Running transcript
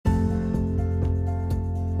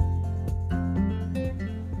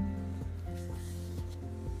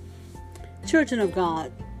Children of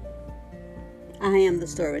God, I am the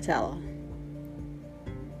storyteller.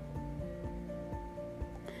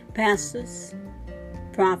 Pastors,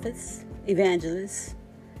 prophets, evangelists,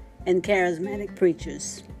 and charismatic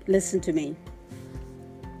preachers, listen to me.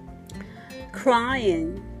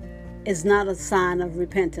 Crying is not a sign of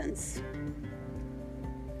repentance.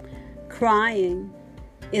 Crying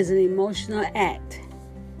is an emotional act,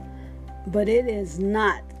 but it is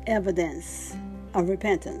not evidence of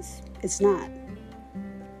repentance. It's not.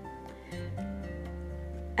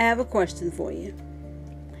 I have a question for you.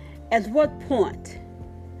 At what point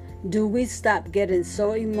do we stop getting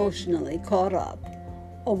so emotionally caught up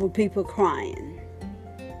over people crying?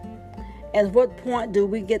 At what point do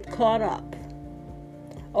we get caught up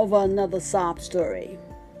over another sob story?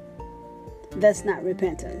 That's not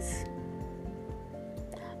repentance.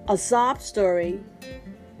 A sob story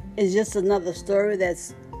is just another story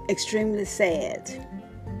that's extremely sad,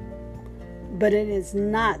 but it is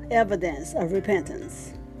not evidence of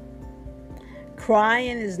repentance.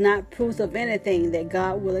 Crying is not proof of anything that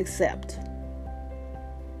God will accept.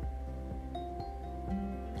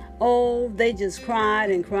 Oh, they just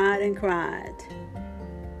cried and cried and cried.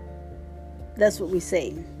 That's what we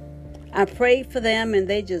say. I prayed for them and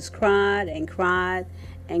they just cried and cried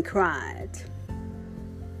and cried.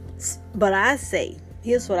 But I say,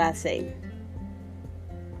 here's what I say.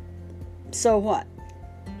 So what?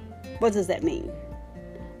 What does that mean?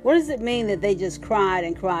 What does it mean that they just cried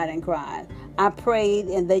and cried and cried? I prayed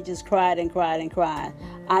and they just cried and cried and cried.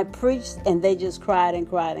 I preached and they just cried and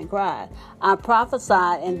cried and cried. I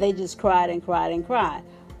prophesied and they just cried and cried and cried.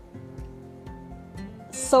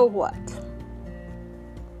 So what?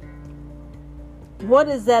 What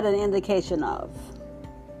is that an indication of?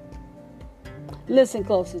 Listen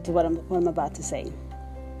closely to what I'm about to say.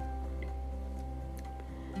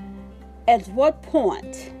 At what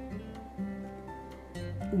point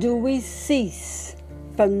do we cease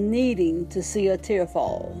from needing to see a tear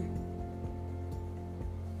fall?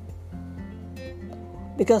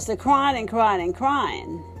 Because the crying and crying and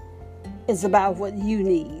crying is about what you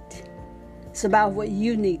need. It's about what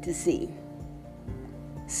you need to see.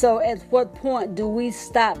 So at what point do we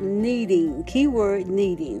stop needing, keyword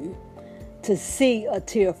needing, to see a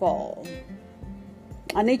tear fall?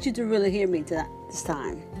 I need you to really hear me this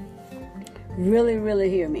time. Really, really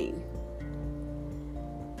hear me.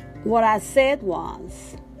 What I said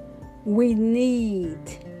was, we need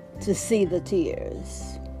to see the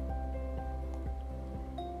tears.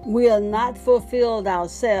 We are not fulfilled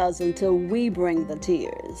ourselves until we bring the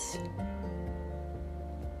tears.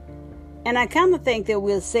 And I kind of think that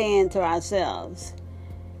we're saying to ourselves,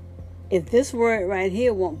 if this word right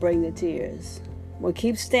here won't bring the tears, we'll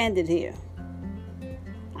keep standing here.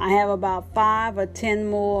 I have about 5 or 10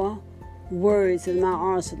 more words in my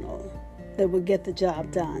arsenal that will get the job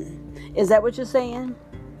done. Is that what you're saying?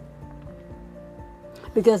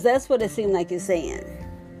 Because that's what it seemed like you're saying.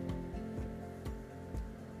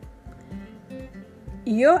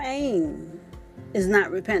 Your aim is not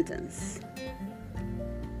repentance.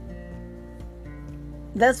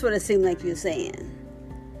 That's what it seemed like you're saying.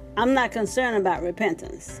 I'm not concerned about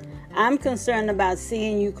repentance. I'm concerned about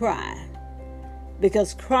seeing you cry.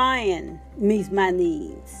 Because crying meets my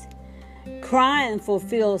needs. Crying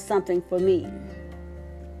fulfills something for me.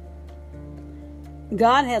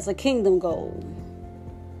 God has a kingdom goal.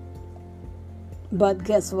 But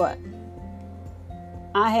guess what?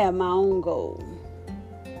 I have my own goal.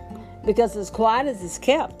 Because as quiet as it's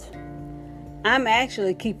kept, I'm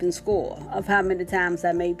actually keeping score of how many times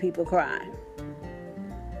I made people cry.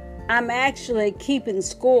 I'm actually keeping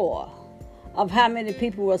score of how many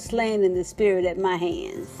people were slain in the spirit at my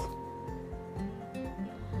hands.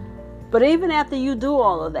 But even after you do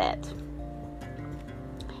all of that,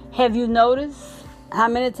 have you noticed how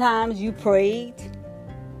many times you prayed?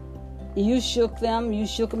 You shook them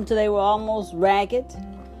till they were almost ragged.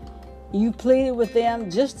 You pleaded with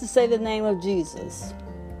them just to say the name of Jesus,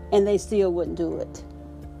 and they still wouldn't do it.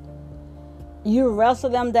 You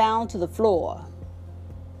wrestled them down to the floor,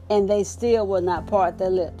 and they still would not part their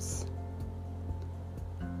lips.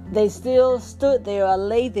 They still stood there or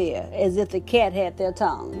lay there as if the cat had their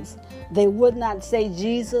tongues. They would not say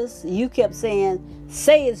Jesus. You kept saying,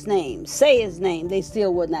 say his name, say his name. They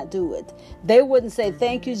still would not do it. They wouldn't say,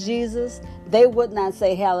 thank you, Jesus. They would not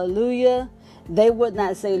say hallelujah. They would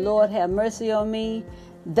not say, Lord, have mercy on me.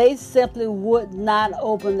 They simply would not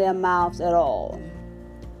open their mouths at all.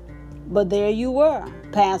 But there you were,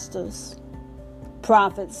 pastors,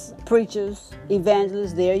 prophets, preachers,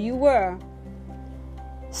 evangelists, there you were,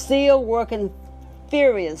 still working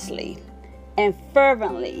furiously and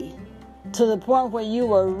fervently to the point where you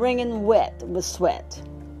were wringing wet with sweat.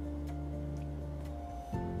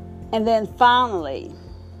 And then finally,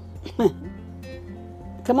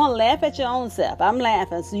 come on, laugh at your own self. I'm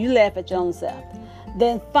laughing, so you laugh at your own self.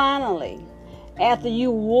 Then finally, after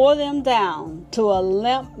you wore them down to a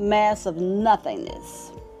limp mass of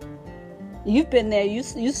nothingness, you've been there,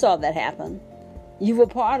 you saw that happen. You were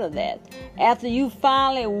part of that. After you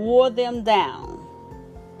finally wore them down,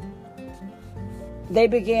 they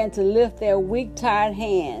began to lift their weak, tired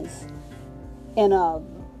hands in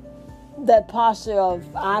that posture of,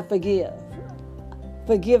 I forgive.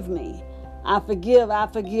 Forgive me. I forgive, I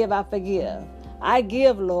forgive, I forgive. I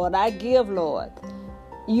give, Lord, I give, Lord.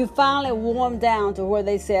 You finally wore them down to where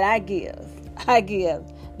they said, I give, I give.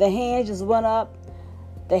 The hands just went up.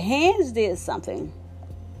 The hands did something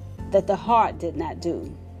that the heart did not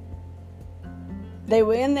do. They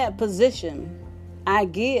were in that position, I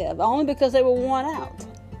give, only because they were worn out.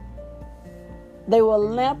 They were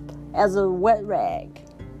limp as a wet rag.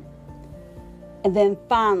 And then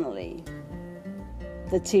finally,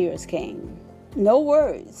 the tears came. No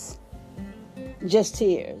words, just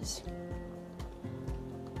tears.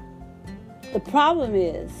 The problem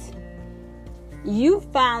is, you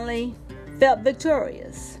finally felt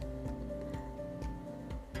victorious.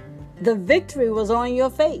 The victory was on your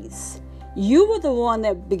face. You were the one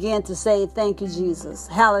that began to say, thank you, Jesus.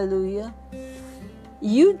 Hallelujah.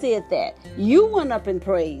 You did that. You went up in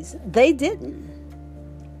praise. They didn't.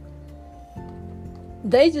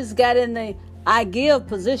 They just got in the I give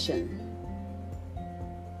position.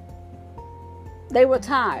 They were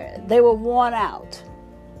tired. They were worn out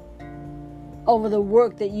over the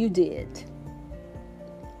work that you did.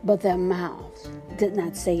 But their mouths did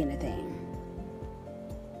not say anything.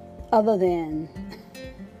 Other than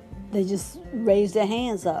they just raised their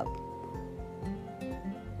hands up.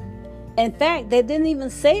 In fact, they didn't even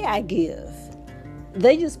say I give.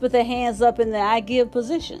 They just put their hands up in the I give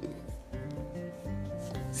position.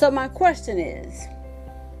 So my question is,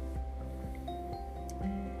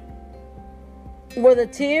 were the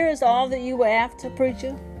tears all that you were after,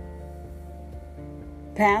 preacher,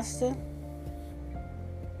 pastor,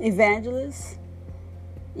 evangelist?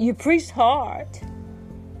 You preached hard.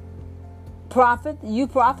 Prophet, you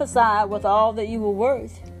prophesied with all that you were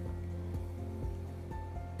worth.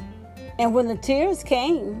 And when the tears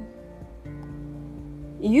came,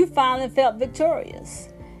 you finally felt victorious.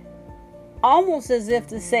 Almost as if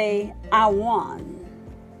to say, I won.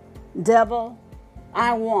 Devil,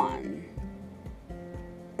 I won.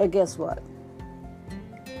 But guess what?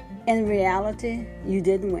 In reality, you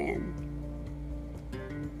didn't win.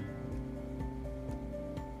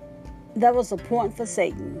 That was a point for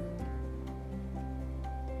Satan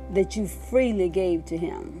that you freely gave to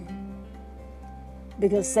him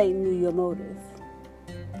because Satan knew your motive.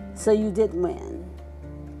 So you didn't win.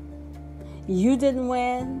 You didn't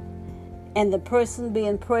win, and the person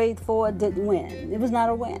being prayed for didn't win. It was not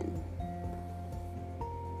a win.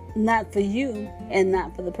 Not for you and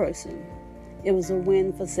not for the person. It was a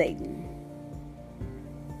win for Satan.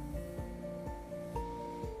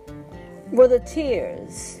 Were the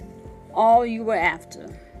tears all you were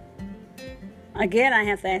after? Again, I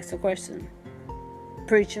have to ask the question.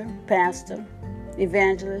 Preacher, pastor,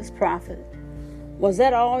 evangelist, prophet, was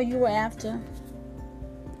that all you were after?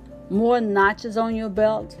 More notches on your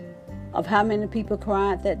belt of how many people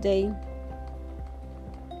cried that day?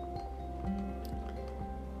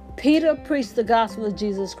 Peter preached the gospel of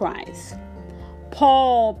Jesus Christ.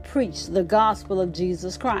 Paul preached the gospel of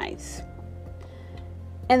Jesus Christ.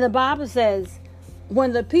 And the Bible says,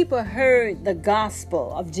 when the people heard the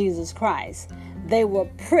gospel of Jesus Christ, they were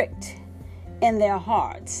pricked in their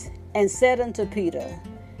hearts and said unto Peter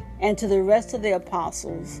and to the rest of the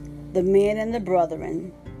apostles, the men and the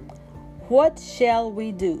brethren, what shall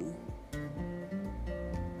we do?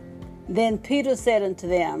 Then Peter said unto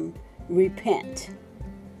them, repent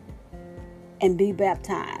and be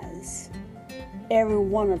baptized, every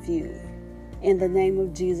one of you, in the name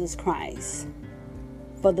of Jesus Christ,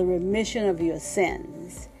 for the remission of your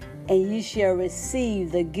sins, and ye shall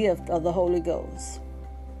receive the gift of the Holy Ghost.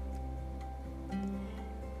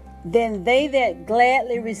 Then they that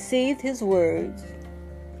gladly received his words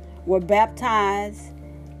were baptized,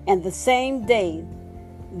 and the same day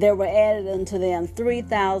there were added unto them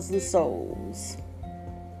 3,000 souls.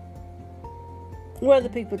 Where are the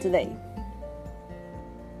people today?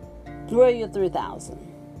 Where are your 3,000?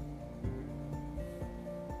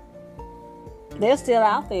 They're still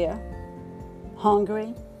out there,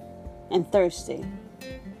 hungry and thirsty.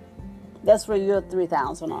 That's where your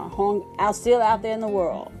 3,000 are. Still out there in the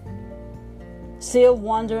world. Still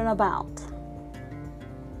wandering about.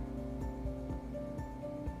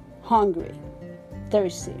 hungry,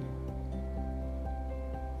 thirsty.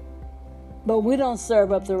 But we don't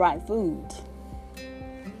serve up the right food.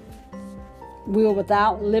 We are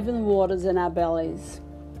without living waters in our bellies.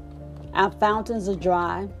 Our fountains are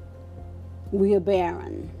dry. We are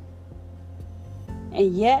barren.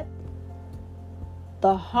 And yet,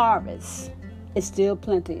 the harvest is still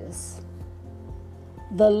plenteous.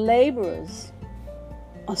 The laborers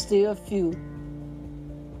are still few.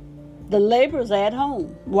 The laborers are at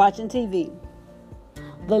home watching TV.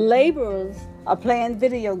 The laborers are playing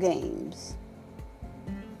video games,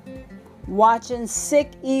 watching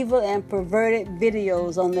sick, evil, and perverted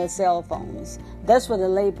videos on their cell phones. That's where the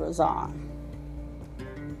laborers are.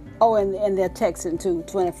 Oh, and they're texting too,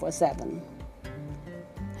 24/7.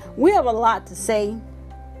 We have a lot to say,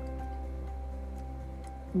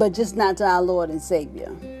 but just not to our Lord and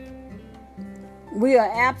Savior. We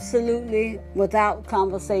are absolutely without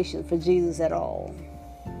conversation for Jesus at all.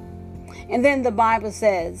 And then the Bible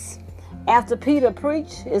says, after Peter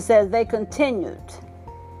preached, it says they continued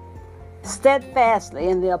steadfastly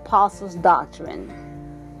in the apostles' doctrine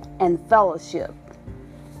and fellowship,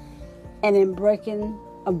 and in breaking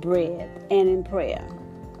of bread and in prayer.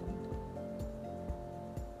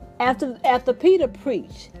 After Peter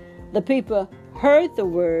preached, the people heard the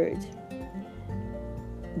word.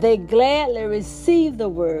 They gladly received the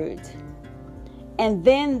word, and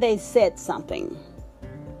then they said something.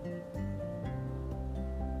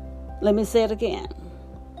 Let me say it again.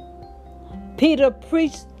 Peter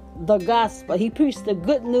preached the gospel. He preached the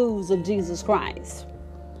good news of Jesus Christ.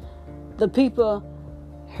 The people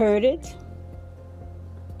heard it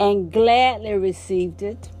and gladly received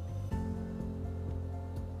it.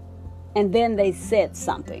 And then they said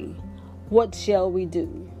something. What shall we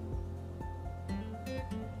do?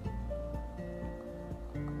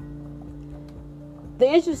 The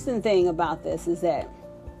interesting thing about this is that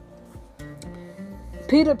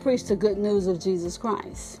Peter preached the good news of Jesus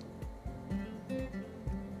Christ.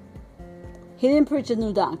 He didn't preach a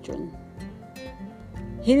new doctrine.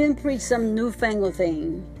 He didn't preach some newfangled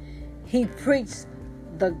thing. He preached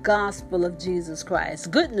the gospel of Jesus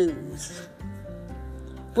Christ. Good news.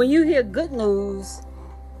 When you hear good news,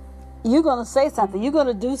 you're going to say something. You're going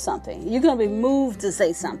to do something. You're going to be moved to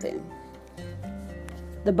say something.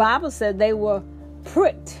 The Bible said they were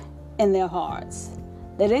pricked in their hearts.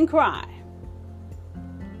 They didn't cry.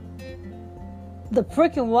 The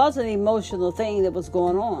pricking was an emotional thing that was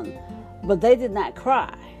going on, but they did not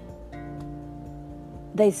cry.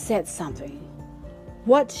 They said something.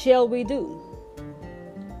 What shall we do?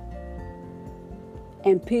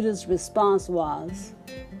 And Peter's response was,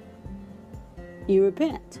 you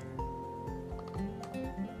repent.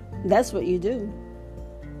 That's what you do.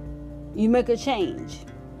 You make a change.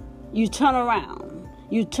 You turn around.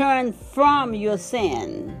 You turn from your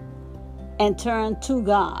sin and turn to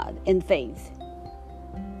God in faith.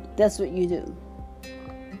 That's what you do.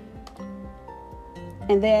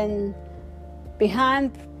 And then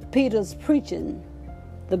behind Peter's preaching,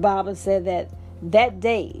 the Bible said that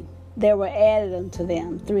day there were added unto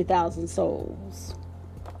them 3,000 souls.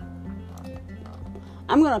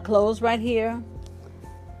 I'm going to close right here,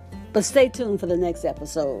 but stay tuned for the next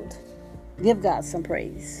episode. Give God some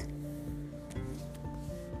praise.